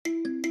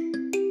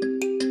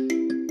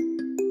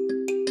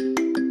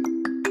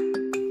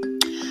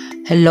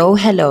Hello,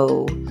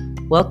 hello.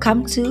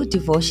 Welcome to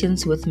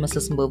Devotions with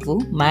Mrs.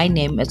 Mbovu. My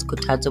name is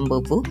Kutazo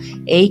Mbovu,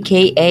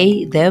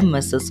 aka the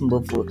Mrs.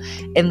 Mbovu.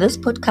 In this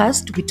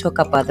podcast, we talk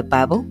about the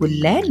Bible, we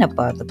learn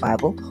about the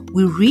Bible,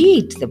 we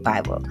read the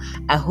Bible.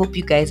 I hope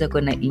you guys are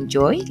going to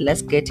enjoy.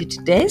 Let's get to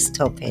today's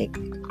topic.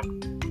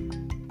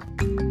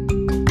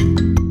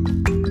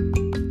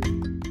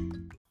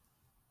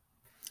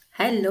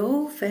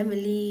 Hello,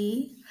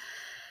 family.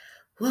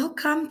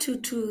 Welcome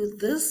to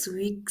this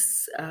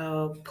week's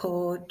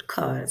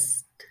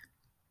podcast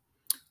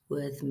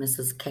with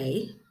Mrs.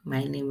 K.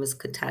 My name is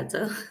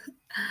Kutazo.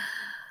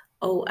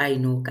 Oh, I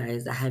know,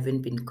 guys, I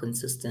haven't been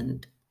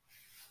consistent,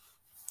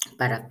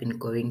 but I've been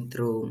going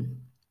through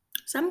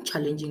some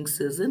challenging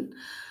season.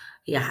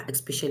 Yeah,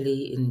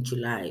 especially in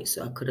July,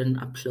 so I couldn't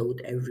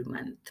upload every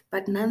month.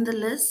 But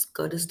nonetheless,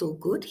 God is still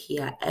good.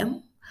 Here I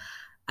am,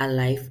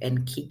 alive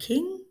and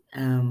kicking.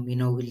 We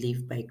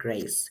live by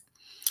grace.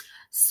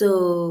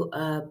 So,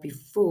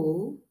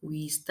 before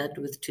we start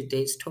with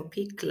today's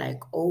topic,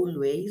 like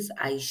always,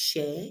 I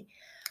share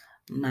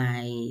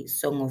my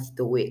song of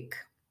the week.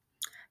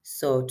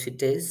 So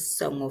today's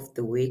song of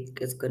the week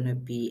is going to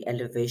be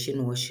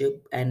Elevation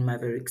Worship and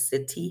Maverick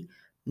City,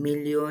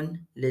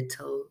 Million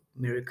Little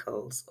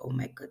Miracles. Oh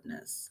my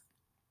goodness.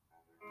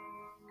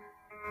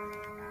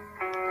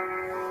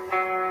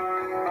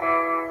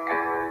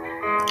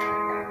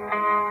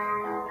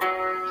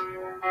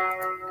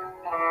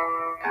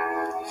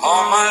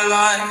 All my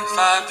life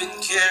I've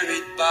been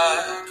carried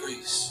by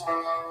grace.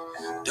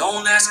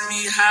 Don't ask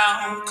me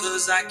how,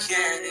 cause I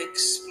can't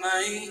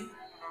explain.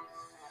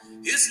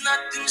 It's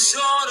nothing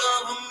short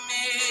of a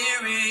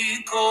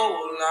miracle.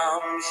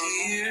 I'm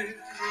here.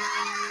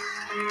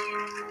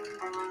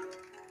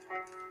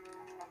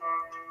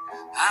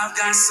 I've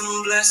got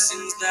some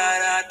blessings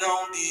that I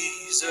don't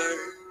deserve.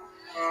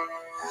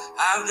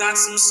 I've got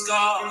some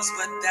scars,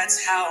 but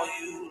that's how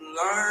you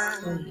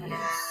learn. Oh,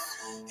 yes.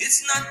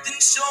 It's nothing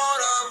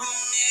short of a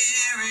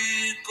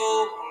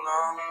miracle.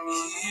 I'm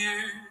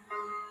here.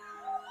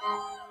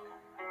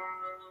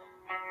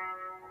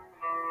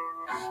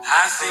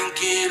 I think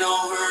it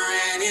over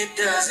and it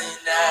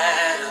doesn't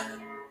add up.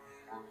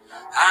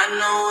 I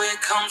know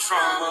it comes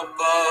from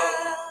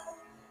above.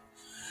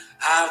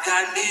 I've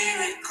got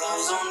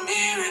miracles on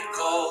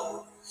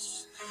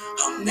miracles,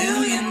 a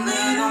million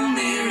little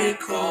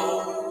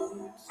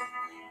miracles.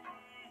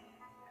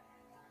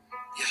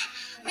 Yeah,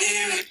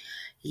 miracles.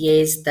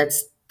 Yes,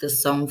 that's the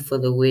song for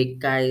the week,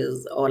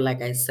 guys. Or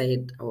like I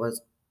said,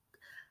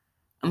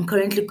 I'm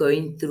currently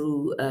going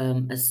through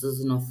a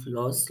season of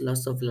loss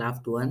of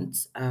loved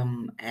ones.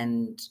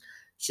 And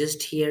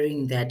just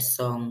hearing that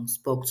song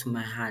spoke to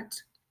my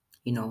heart,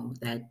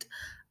 that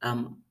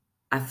um,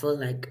 I feel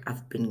like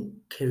I've been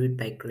carried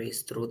by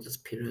grace through this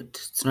period.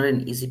 It's not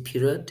an easy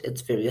period,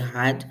 it's very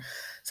hard.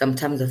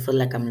 Sometimes I feel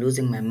like I'm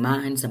losing my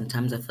mind,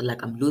 sometimes I feel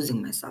like I'm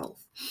losing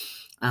myself.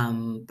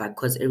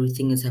 Because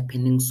everything is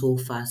happening so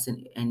fast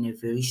in a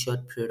very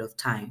short period of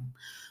time.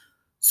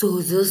 So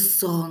this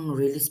song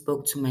really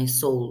spoke to my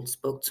soul,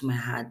 spoke to my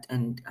heart,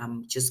 and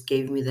just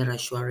gave me that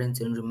assurance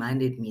and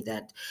reminded me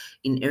that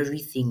in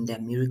everything, there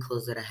are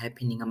miracles that are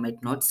happening. I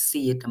might not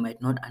see it, I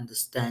might not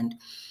understand,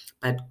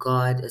 but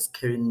God is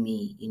carrying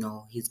me.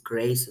 His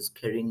grace is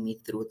carrying me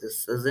through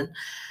this season,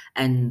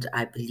 and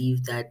I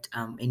believe that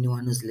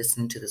anyone who's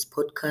listening to this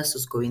podcast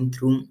is going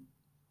through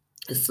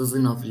a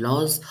season of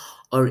loss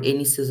or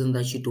any season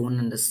that you don't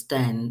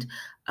understand,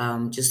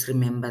 just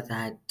remember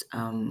that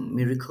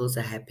miracles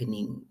are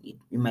happening.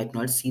 You might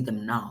not see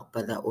them now,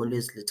 but they're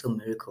always little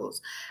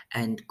miracles,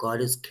 and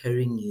God is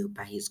carrying you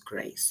by His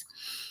grace.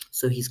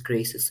 So His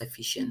grace is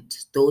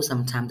sufficient, though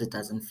sometimes it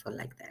doesn't feel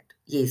like that.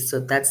 Yes, so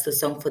that's the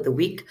song for the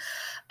week.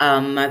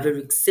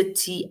 Maverick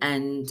City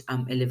and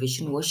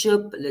Elevation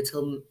Worship,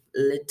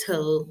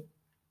 little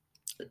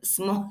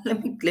small.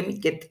 Let me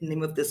get the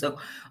name of the song.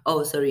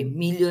 Oh, sorry,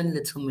 Million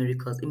Little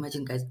Miracles.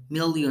 Imagine, guys,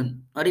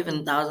 million, not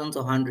even thousands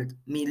or hundreds,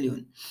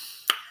 million.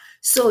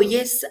 So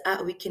yes,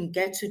 we can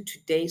get to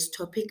today's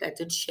topic. I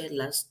did share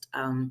last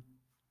on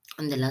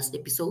the last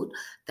episode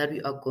that we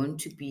are going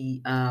to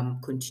be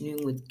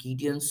continuing with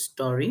Gideon's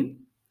story.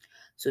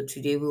 So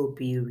today we'll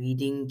be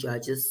reading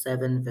Judges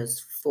 7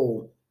 verse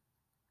 4.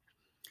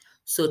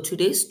 So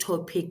today's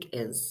topic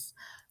is,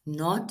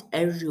 not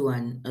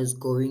everyone is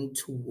going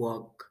to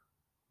walk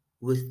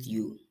with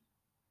you.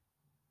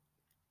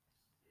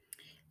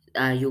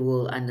 You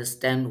will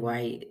understand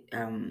why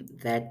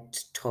that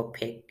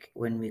topic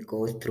when we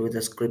go through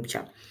the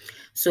scripture.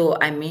 So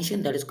I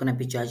mentioned that it's going to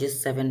be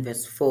Judges 7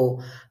 verse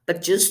 4,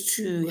 but just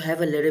to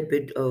have a little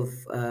bit of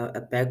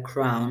a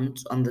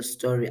background on the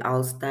story,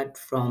 I'll start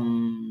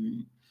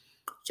from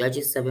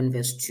Judges 7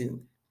 verse 2.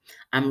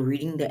 I'm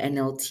reading the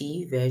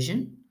NLT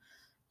version.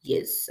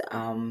 Yes,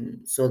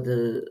 so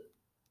the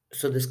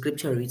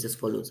scripture reads as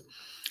follows.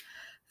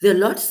 The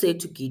Lord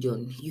said to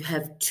Gideon, "You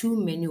have too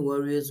many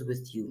warriors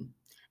with you.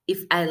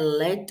 If I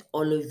let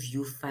all of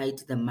you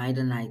fight the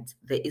Midianites,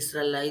 the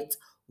Israelites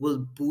will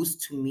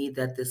boast to me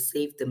that they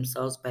saved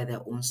themselves by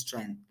their own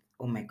strength."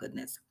 Oh my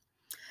goodness.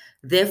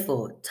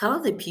 Therefore, tell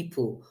the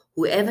people,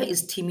 whoever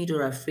is timid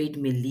or afraid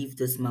may leave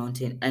this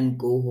mountain and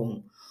go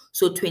home.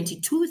 So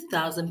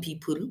 22,000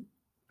 people,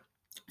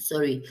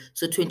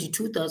 so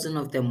 22,000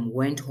 of them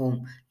went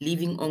home,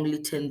 leaving only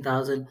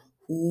 10,000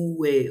 who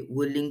were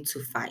willing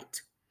to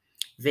fight.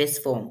 Verse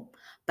 4.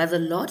 But the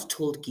Lord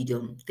told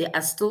Gideon, there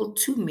are still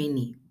too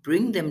many.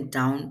 Bring them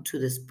down to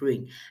the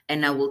spring,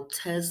 and I will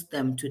test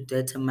them to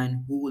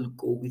determine who will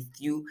go with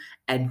you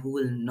and who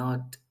will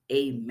not.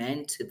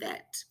 Amen to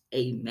that.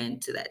 Amen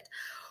to that.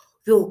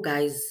 Yo,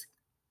 guys,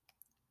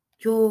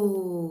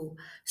 yo.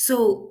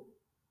 So,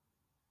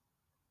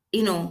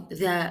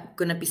 there are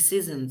going to be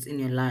seasons in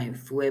your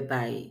life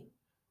whereby,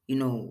 you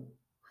know,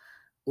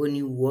 when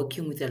you're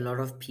working with a lot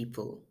of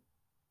people,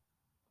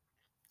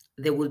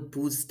 they will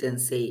boost and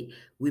say,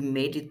 we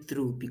made it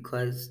through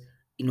because,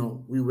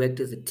 we worked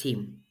as a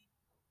team.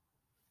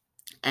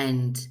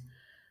 And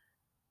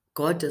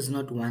God does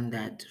not want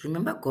that.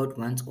 Remember, God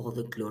wants all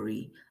the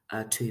glory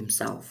to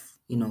himself.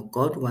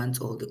 God wants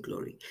all the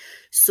glory.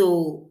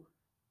 So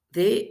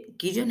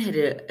Gideon had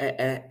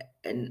a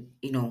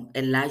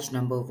large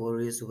number of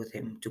warriors with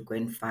him to go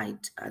and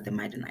fight the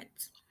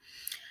Midianites.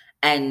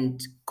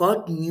 And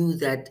God knew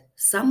that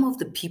some of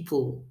the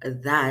people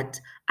that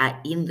are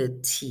in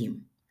the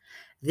team,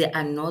 they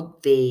are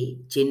not there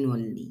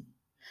genuinely.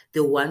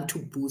 They want to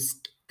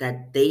boost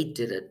that they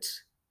did it.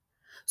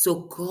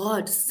 So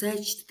God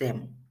searched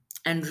them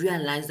and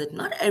realized that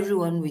not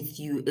everyone with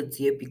you is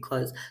here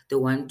because they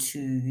want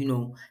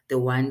to, they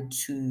want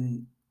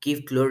to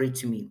give glory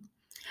to me.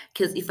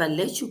 Because if I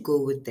let you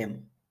go with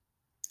them,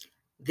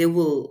 they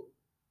will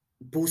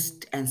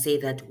boost and say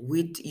that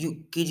with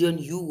you, Gideon,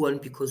 you won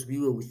because we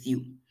were with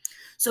you.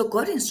 So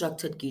God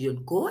instructed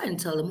Gideon, go and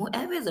tell them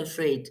whoever is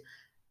afraid,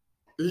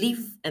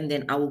 leave, and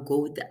then I will go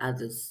with the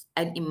others.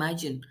 And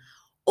imagine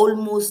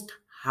almost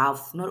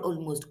half, not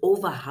almost,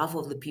 over half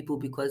of the people,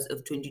 because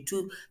of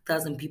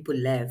 22,000 people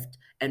left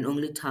and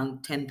only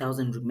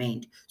 10,000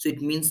 remained. So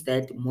it means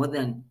that more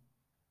than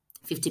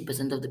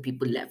 50% of the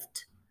people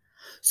left.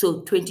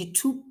 So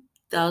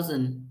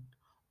 22,000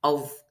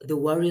 of the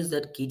warriors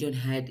that Gideon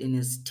had in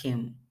his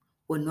team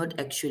were not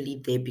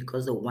actually there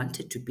because they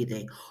wanted to be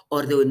there,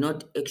 or they were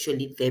not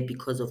actually there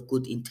because of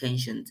good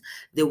intentions.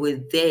 They were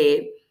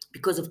there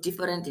because of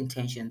different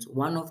intentions.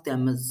 One of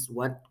them is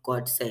what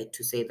God said,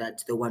 to say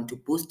that they want to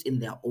boost in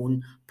their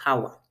own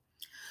power.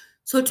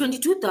 So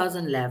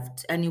 22,000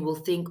 left, and you will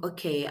think,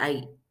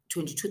 okay,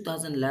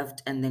 22,000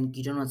 left, and then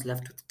Gideon was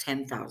left with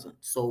 10,000.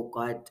 So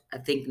God, I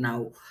think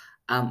now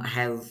I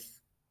have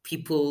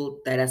people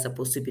that are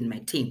supposed to be in my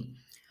team.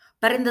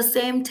 But in the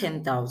same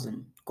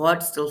 10,000,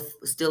 God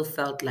still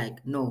felt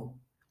like, no,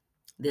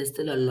 there's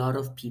still a lot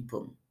of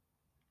people.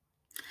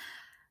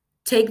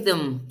 Take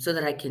them so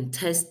that I can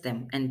test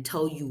them and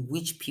tell you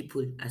which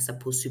people are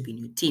supposed to be in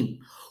your team.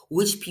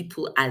 Which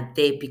people are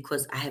there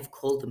because I have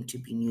called them to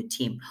be in your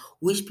team.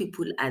 Which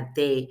people are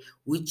there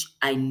which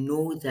I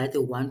know that they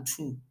want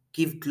to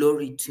give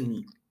glory to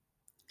me.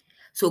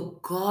 So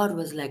God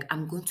was like,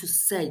 I'm going to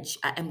search,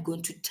 I am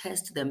going to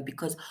test them,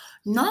 because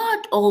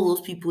not all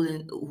those people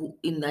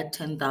in that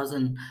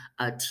 10,000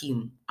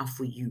 team are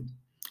for you.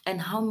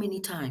 And how many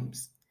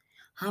times?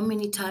 How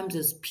many times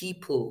as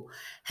people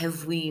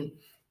have we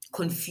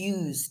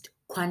confused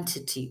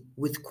quantity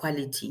with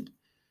quality?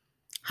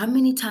 How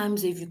many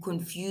times have you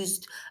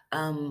confused,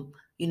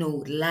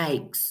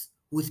 likes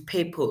with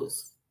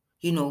papers?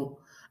 You know,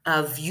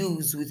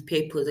 views with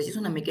papers. I just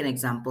want to make an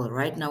example.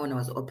 Right now, when I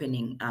was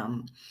opening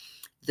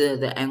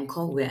the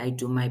anchor where I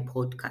do my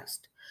podcast,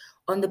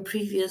 on the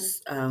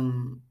previous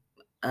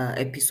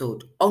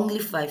episode, only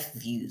 5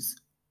 views,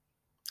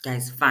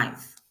 guys. Five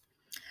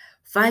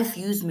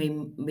views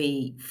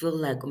may feel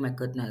like, oh my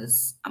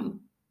goodness,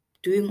 I'm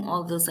doing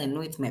all this. I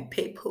know it's my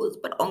papers,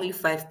 but only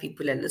 5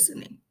 people are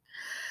listening.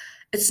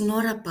 It's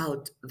not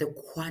about the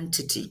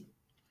quantity.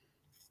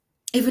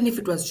 Even if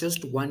it was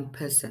just one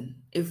person,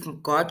 if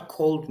God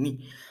called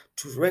me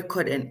to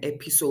record an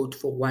episode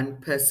for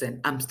one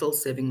person, I'm still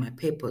saving my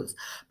papers.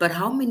 But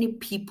how many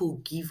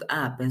people give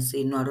up and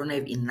say, no, I don't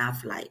have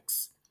enough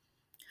likes?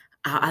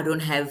 I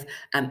don't have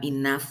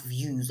enough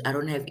views. I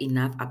don't have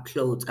enough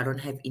uploads. I don't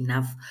have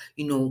enough,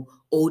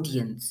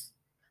 audience.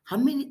 How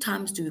many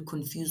times do we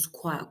confuse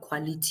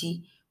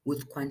quality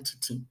with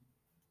quantity?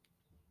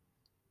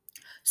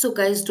 So,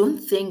 guys, don't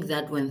think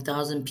that when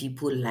 1,000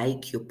 people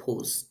like your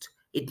post,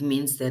 it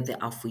means that they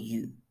are for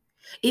you.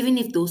 Even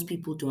if those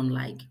people don't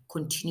like,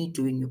 continue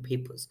doing your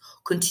papers,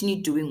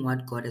 continue doing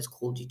what God has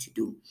called you to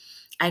do.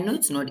 I know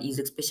it's not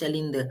easy, especially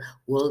in the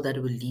world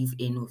that we live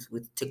in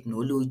with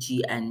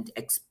technology and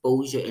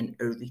exposure and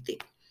everything.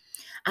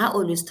 I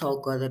always tell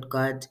God that,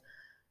 God,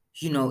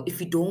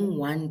 if you don't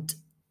want,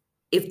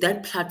 if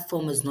that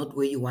platform is not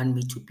where you want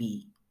me to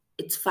be,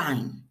 it's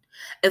fine.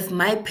 If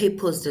my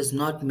papers does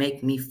not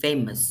make me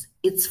famous,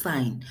 it's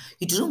fine.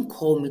 You didn't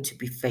call me to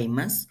be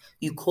famous.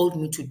 You called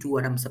me to do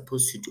what I'm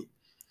supposed to do.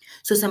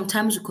 So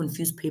sometimes we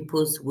confuse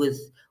papers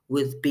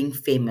with being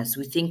famous.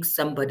 We think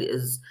somebody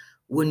is,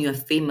 when you're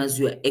famous,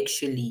 you're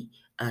actually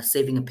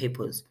saving a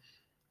papers.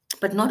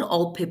 But not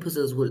all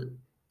purposes will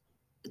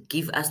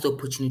give us the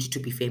opportunity to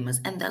be famous,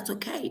 and that's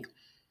okay.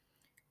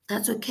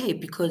 That's okay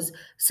because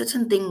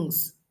certain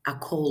things are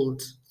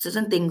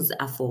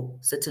for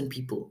certain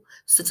people.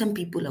 Certain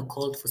people are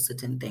called for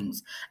certain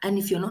things. And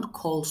if you're not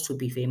called to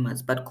be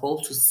famous, but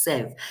called to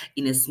serve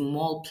in a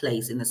small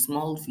place, in a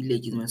small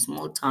village, in a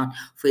small town,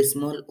 for a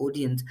small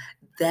audience,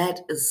 that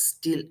is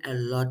still a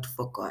lot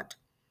for God.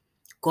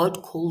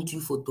 God called you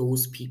for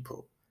those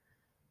people.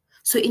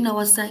 So in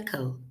our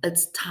cycle,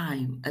 it's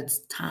time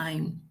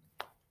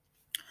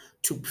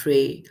to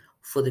pray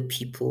for the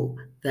people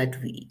that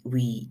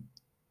we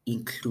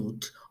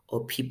include,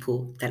 or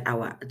people that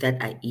are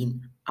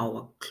in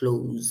our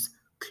close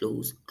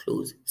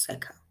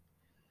circle,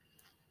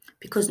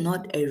 because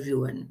not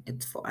everyone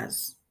is for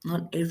us,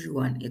 not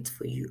everyone is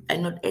for you,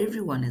 and not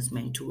everyone is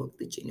meant to walk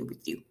the journey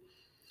with you.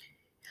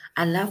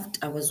 I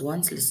was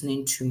once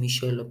listening to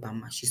Michelle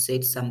Obama. She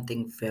said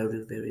something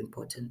very, very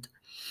important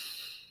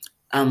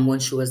when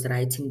she was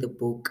writing the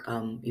book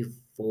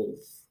Evolve.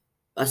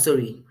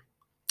 Sorry,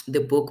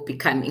 the book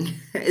Becoming.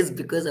 Is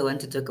because I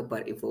want to talk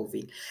about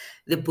evolving.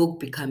 The book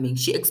Becoming,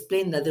 she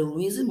explained that the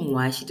reason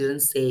why she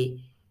didn't say,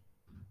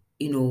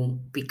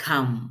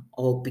 become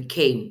or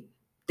became,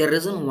 the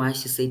reason why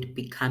she said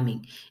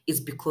becoming is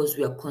because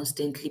we are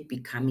constantly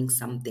becoming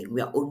something.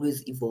 We are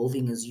always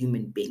evolving as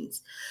human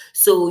beings.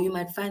 So you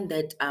might find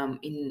that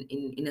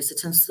in a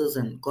certain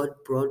season, God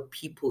brought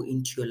people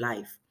into your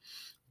life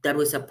that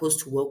were supposed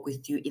to work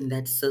with you in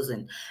that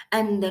season.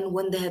 And then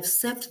when they have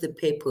served the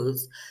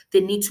purpose,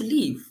 they need to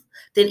leave.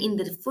 Then in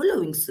the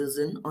following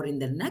season or in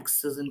the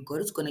next season,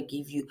 God is going to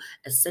give you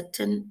a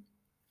certain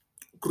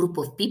group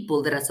of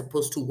people that are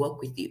supposed to work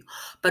with you.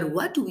 But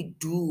what do we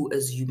do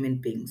as human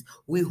beings?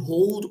 We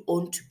hold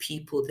on to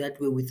people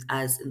that were with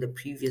us in the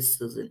previous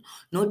season,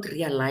 not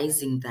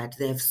realizing that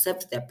they have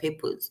served their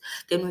purpose.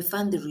 Then we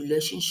find the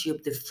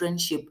relationship, the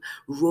friendship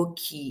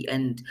rocky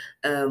and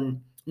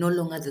no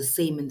longer the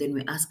same. And then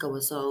we ask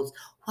ourselves,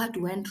 what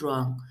went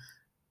wrong?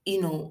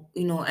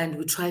 And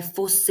we try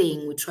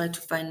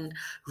to find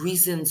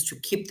reasons to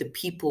keep the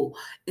people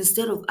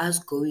instead of us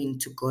going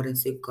to God and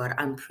say, God,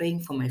 I'm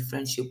praying for my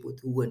friendship with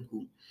who and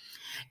who.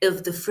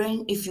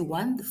 If you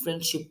want the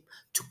friendship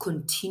to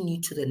continue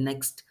to the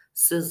next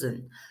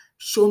season,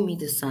 show me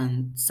the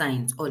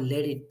signs or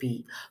let it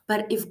be.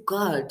 But if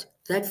God,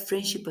 that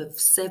friendship have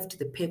served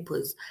the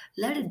purpose,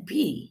 let it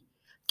be.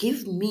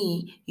 Give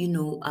me,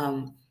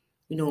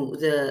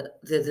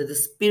 the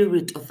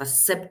spirit of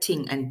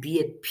accepting and be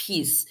at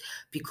peace,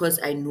 because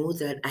I know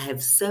that I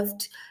have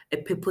served a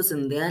purpose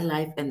in their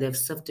life and they've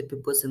served a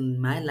purpose in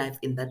my life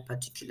in that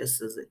particular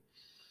season,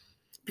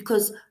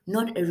 because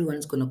not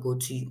everyone's going to go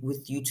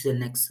with you to the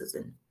next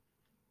season.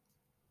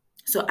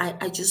 So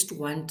I just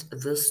want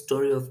this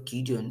story of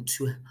Gideon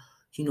to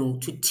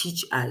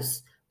teach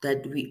us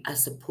that we are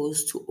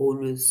supposed to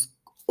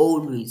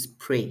always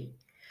pray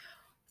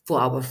for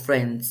our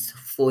friends,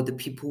 for the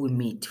people we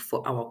meet,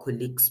 for our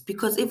colleagues,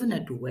 because even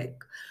at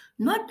work,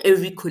 not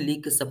every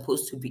colleague is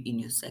supposed to be in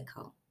your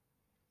circle.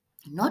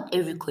 Not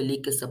every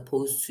colleague is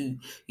supposed to,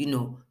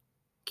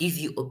 give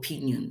you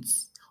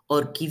opinions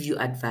or give you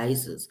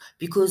advices,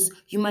 because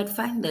you might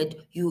find that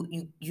you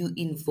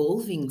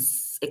involving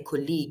a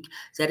colleague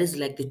that is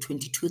like the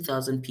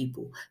 22,000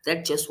 people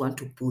that just want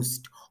to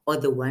boost or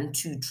they want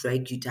to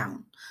drag you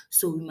down.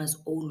 So we must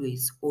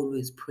always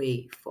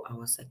pray for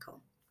our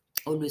circle.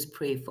 Always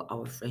pray for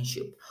our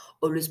friendship.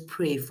 Always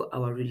pray for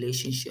our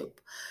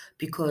relationship,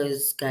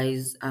 because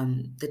guys,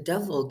 the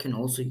devil can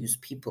also use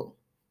people.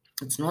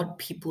 It's not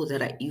people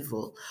that are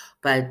evil,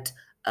 but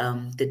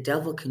the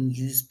devil can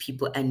use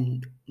people,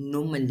 and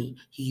normally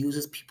he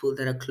uses people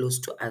that are close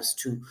to us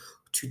to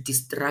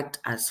distract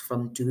us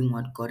from doing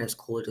what God has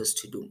called us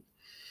to do.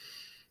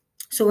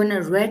 So when I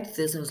read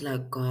this, I was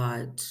like,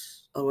 God,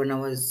 or when I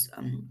was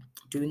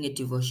doing a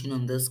devotion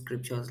on this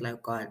scripture, I was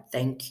like, God,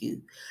 thank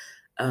you.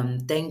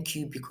 Thank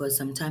you, because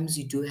sometimes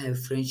you do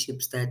have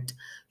friendships that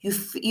you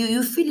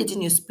feel it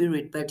in your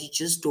spirit, but you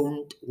just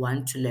don't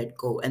want to let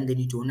go, and then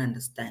you don't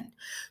understand.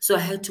 So I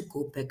had to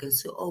go back and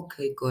say,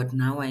 okay, God,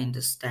 now I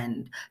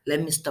understand.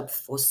 Let me stop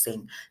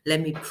forcing.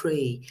 Let me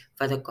pray,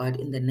 Father God,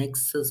 in the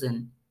next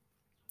season,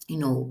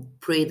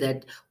 pray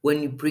that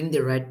when you bring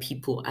the right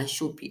people, I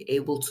should be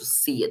able to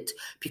see it.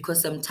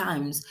 Because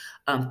sometimes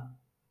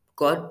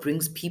God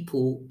brings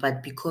people,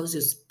 but because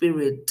your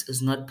spirit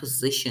is not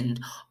positioned,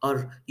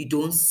 or you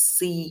don't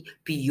see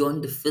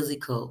beyond the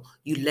physical,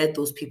 you let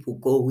those people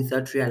go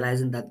without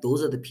realizing that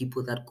those are the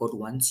people that God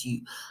wants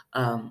you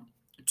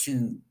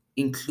to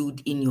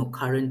include in your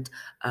current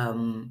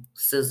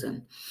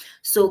season.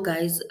 So,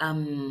 guys,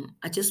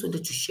 I just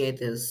wanted to share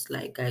this.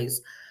 Like,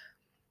 guys,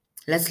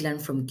 let's learn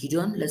from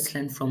Gideon. Let's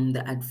learn from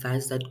the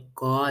advice that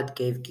God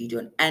gave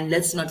Gideon. And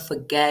let's not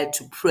forget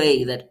to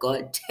pray that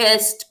God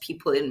test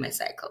people in my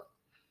cycle.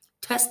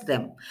 Test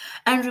them.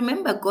 And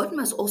remember, God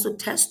must also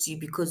test you,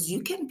 because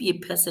you can be a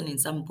person in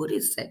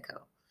somebody's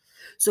cycle.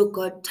 So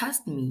God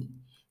test me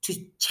to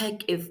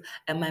check if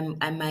am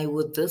I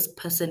with this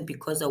person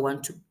because I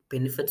want to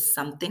benefit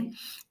something,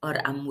 or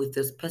I'm with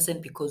this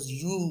person because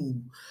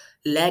you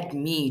led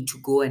me to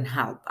go and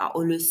help. I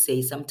always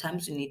say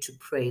sometimes you need to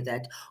pray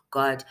that,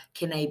 God,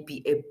 can I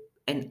be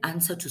an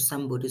answer to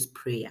somebody's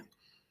prayer?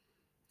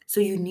 So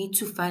you need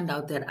to find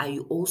out that, are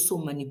you also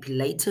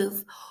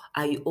manipulative?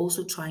 Are you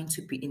also trying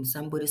to be in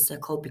somebody's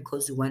circle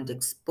because you want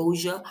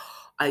exposure?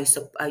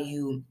 Are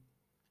you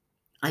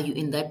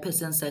in that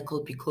person's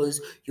cycle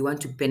because you want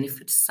to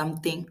benefit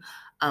something,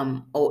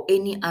 or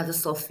any other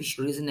selfish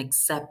reason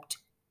except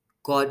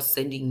God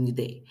sending you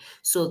there?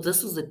 So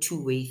this is a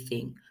two-way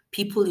thing: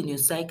 people in your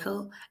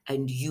cycle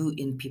and you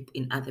in people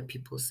in other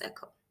people's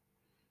cycle.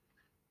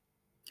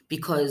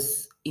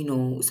 Because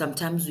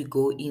sometimes we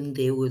go in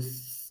there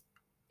with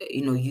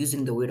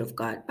using the word of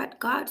God, but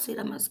God said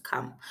I must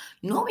come,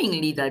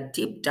 knowingly that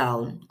deep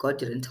down God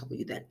didn't tell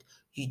you that.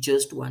 You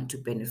just want to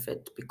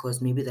benefit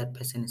because maybe that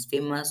person is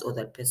famous, or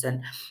that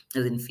person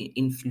is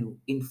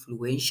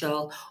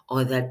influential,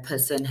 or that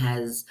person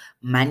has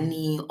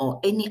money, or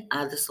any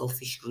other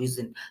selfish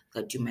reason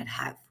that you might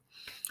have.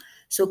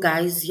 So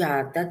guys,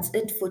 yeah, that's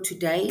it for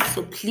today.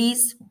 So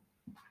please,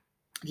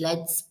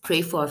 let's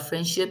pray for our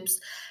friendships.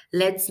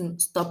 Let's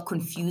stop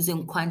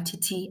confusing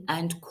quantity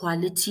and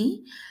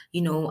quality.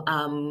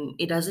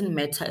 It doesn't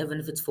matter even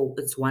if it's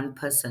one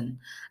person.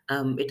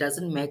 It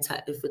doesn't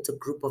matter if it's a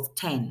group of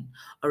 10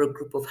 or a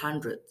group of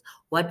 100.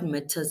 What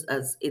matters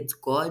is, it's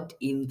God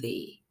in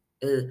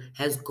there.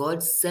 Has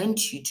God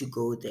sent you to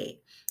go there?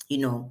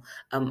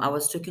 I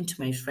was talking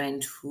to my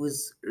friend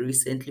who's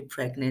recently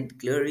pregnant.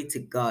 Glory to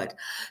God.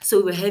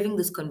 So we're having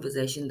this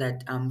conversation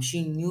that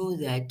she knew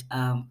that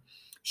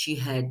she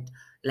had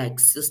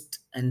like cyst,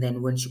 and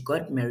then when she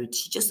got married,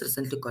 she just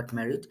recently got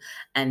married,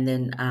 and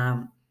then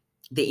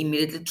they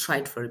immediately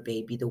tried for a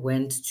baby. They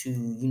went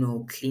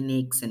to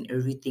clinics and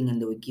everything, and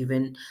they were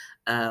given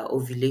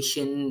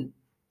ovulation,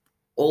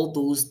 all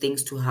those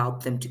things to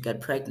help them to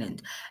get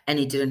pregnant, and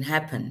it didn't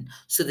happen.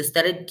 So they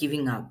started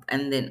giving up,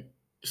 and then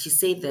she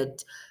said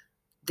that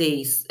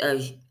they her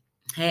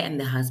and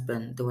the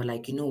husband, they were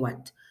like, you know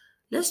what,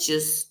 let's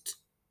just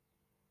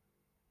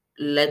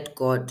let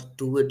God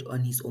do it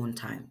on his own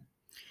time.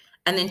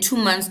 And then 2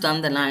 months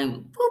down the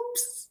line,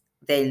 whoops,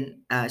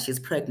 then she's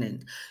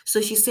pregnant. So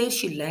she says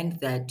she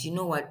learned that, you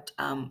know what,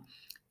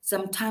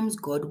 sometimes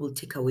God will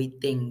take away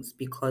things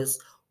because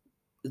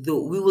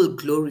though we will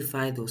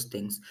glorify those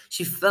things.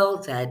 She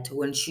felt that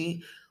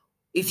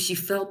if she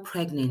felt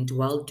pregnant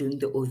while doing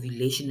the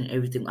ovulation and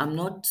everything, I'm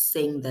not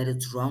saying that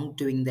it's wrong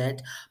doing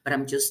that, but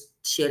I'm just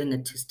sharing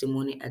a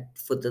testimony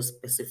for this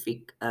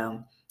specific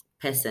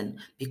person,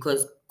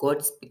 because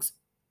God speaks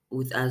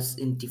with us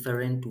in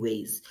different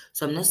ways.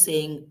 So I'm not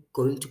saying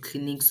going to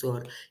clinics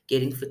or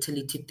getting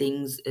fertility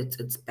things,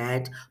 it's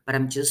bad, but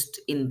I'm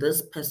just in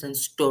this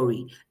person's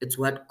story, it's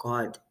what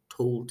God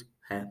told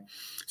her.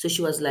 So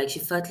she was like, she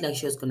felt like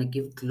she was gonna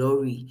give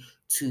glory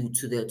to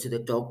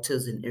the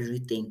doctors and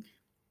everything,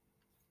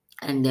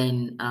 and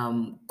then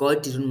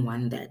God didn't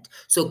want that.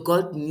 So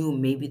God knew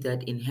maybe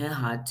that in her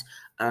heart,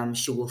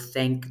 she will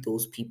thank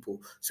those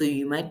people. So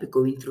you might be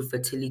going through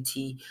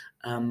fertility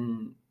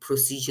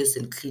procedures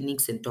and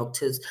clinics and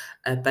doctors,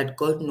 but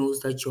God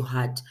knows that your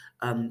heart,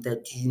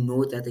 that you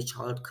know that the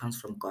child comes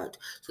from God.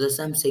 So that's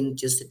why I'm saying,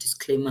 just a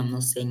disclaimer. I'm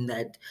not saying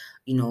that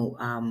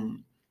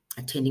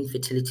attending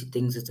fertility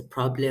things is a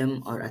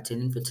problem, or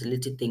attending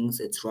fertility things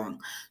it's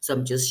wrong. So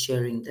I'm just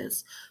sharing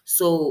this.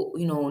 So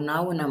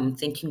now when I'm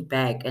thinking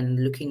back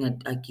and looking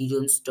at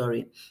Gideon's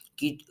story,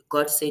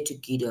 God said to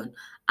Gideon,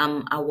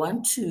 I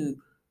want to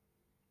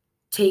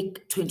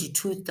take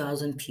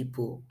 22,000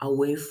 people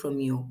away from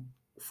your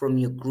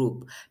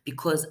group,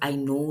 because I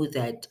know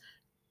that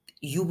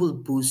you will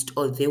boost,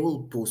 or they will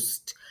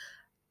boost,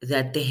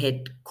 that they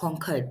had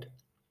conquered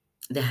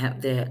the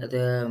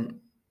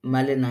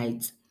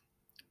Malanites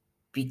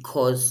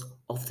because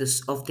of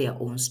their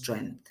own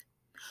strength.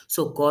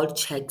 So God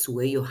checks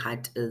where your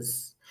heart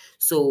is.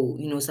 So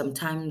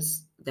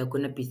sometimes there are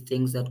going to be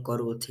things that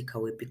God will take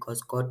away,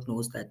 because God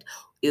knows that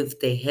if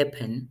they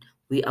happen,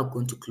 we are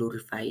going to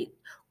glorify it.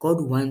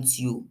 God wants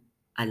you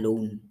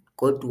alone.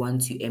 God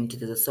wants you empty.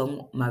 There's a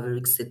song,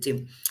 Maverick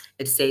City.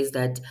 It says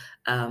that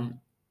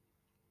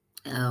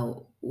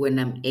when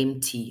I'm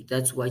empty,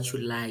 that's what you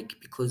like,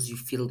 because you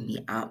fill me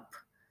up.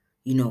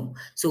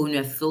 So when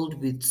you're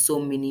filled with so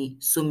many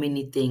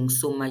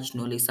things, so much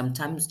knowledge,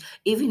 sometimes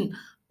even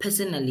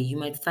personally you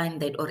might find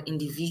that, or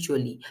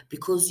individually,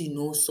 because you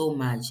know so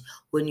much,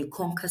 when you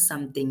conquer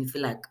something, you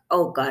feel like,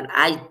 oh God,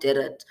 I did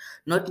it,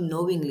 not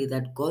knowingly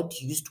that God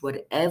used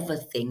whatever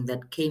thing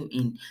that came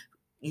in,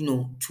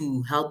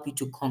 to help you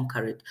to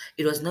conquer it.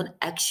 It was not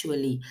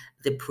actually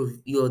the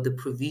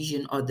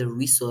provision or the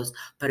resource,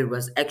 but it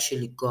was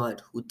actually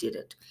God who did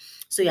it.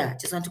 So yeah,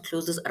 just want to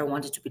close this. I don't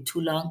want it to be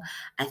too long.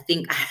 I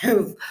think I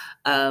have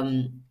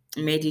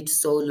made it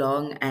so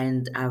long,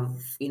 and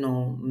I've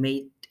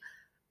made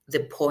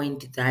the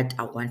point that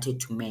I wanted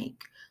to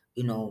make.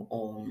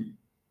 The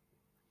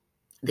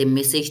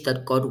message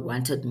that God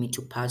wanted me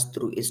to pass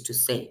through is to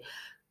say,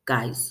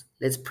 guys,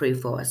 let's pray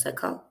for our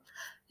circle.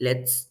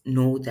 let's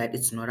know that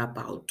it's not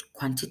about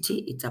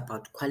quantity, it's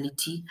about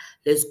quality.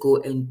 Let's go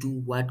and do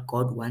what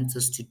God wants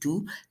us to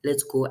do.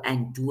 Let's go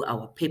and do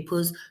our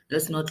papers.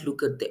 Let's not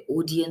look at the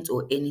audience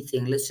or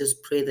anything. Let's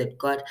just pray that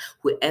God,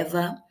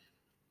 whoever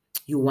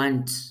you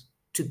want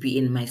to be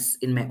in my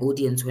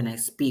audience when I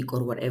speak,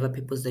 or whatever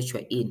papers that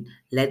you're in,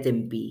 let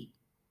them be.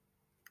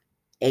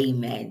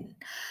 Amen.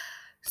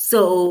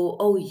 So,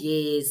 oh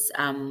yes,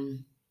 I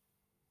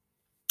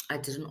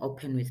didn't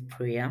open with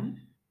prayer,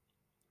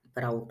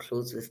 but I will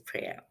close with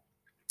prayer.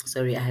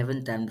 Sorry, I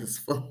haven't done this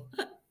for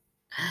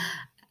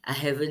I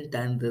haven't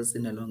done this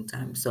in a long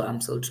time, so I'm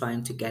still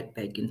trying to get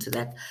back into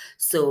that.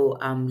 So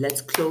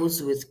let's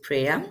close with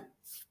prayer.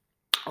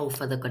 Oh,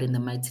 Father God, in the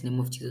mighty name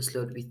of Jesus,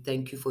 Lord, we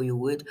thank you for your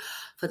word.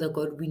 Father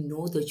God, we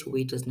know that your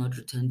word does not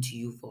return to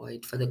you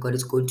void. Father God,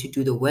 is going to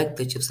do the work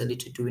that you've said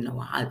it to do in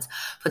our hearts.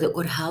 Father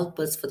God, help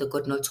us, Father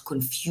God, not to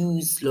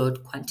confuse,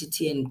 Lord,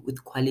 quantity and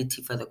with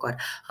quality, Father God.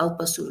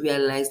 Help us to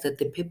realize that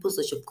the purpose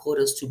that you've called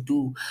us to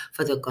do,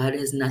 Father God,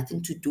 has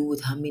nothing to do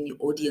with how many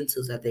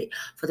audiences are there.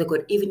 Father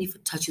God, even if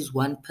it touches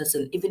one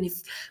person, even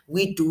if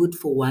we do it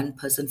for one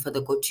person, Father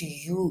God, to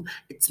you,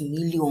 it's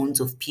millions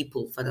of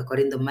people, Father God,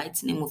 in the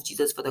mighty name of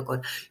Jesus, Father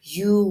God.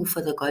 You,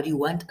 Father God, you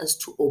want us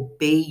to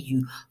obey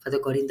you, Father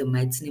God, in the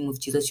mighty name of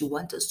Jesus. You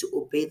want us to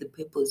obey the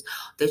purpose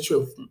that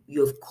you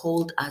have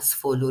called us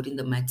for, Lord, in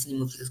the mighty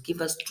name of Jesus.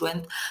 Give us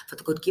strength,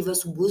 Father God. Give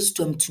us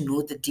wisdom to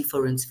know the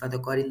difference, Father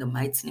God, in the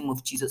mighty name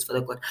of Jesus, Father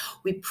God.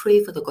 We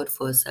pray, Father God,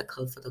 for a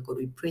circle, Father God.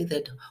 We pray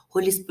that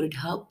Holy Spirit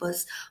help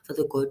us,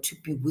 Father God, to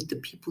be with the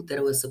people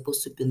that were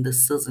supposed to be in the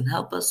season.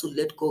 Help us to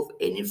let go of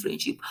any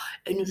friendship,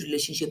 any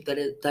relationship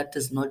that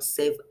does not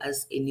serve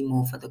us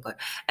anymore, Father God.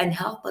 And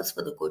help us,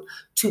 Father God,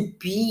 to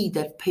be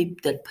that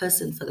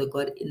person, Father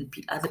God, in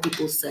other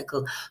people's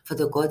circle,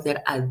 Father God,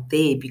 that are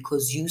there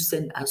because you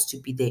sent us to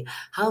be there.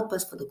 Help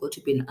us, Father God,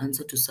 to be an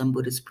answer to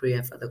somebody's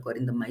prayer, Father God,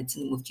 in the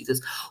mighty name of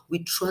Jesus.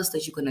 We trust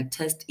that you're going to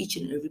test each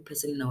and every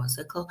person in our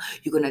circle.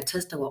 You're going to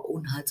test our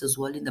own hearts as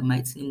well in the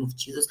mighty name of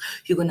Jesus.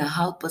 You're going to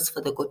help us,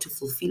 Father God, to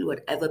fulfill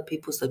whatever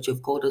purpose that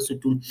you've called us to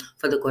do,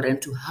 Father God,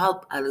 and to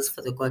help others,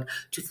 Father God,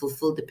 to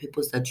fulfill the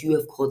purpose that you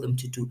have called them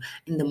to do.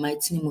 In the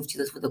mighty name of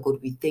Jesus, Father God,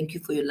 we thank you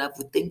for your love.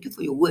 We thank you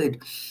for your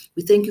word.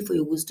 We thank you for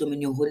your wisdom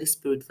and your Holy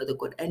Spirit, Father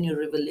God, and your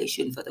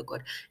revelation, Father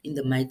God. In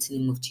the mighty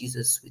name of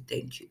Jesus, we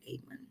thank you.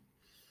 Amen.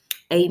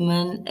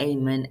 Amen,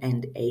 amen,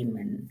 and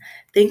amen.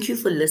 Thank you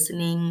for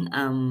listening.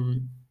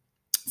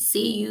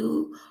 See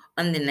you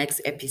on the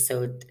next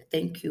episode.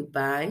 Thank you.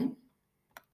 Bye.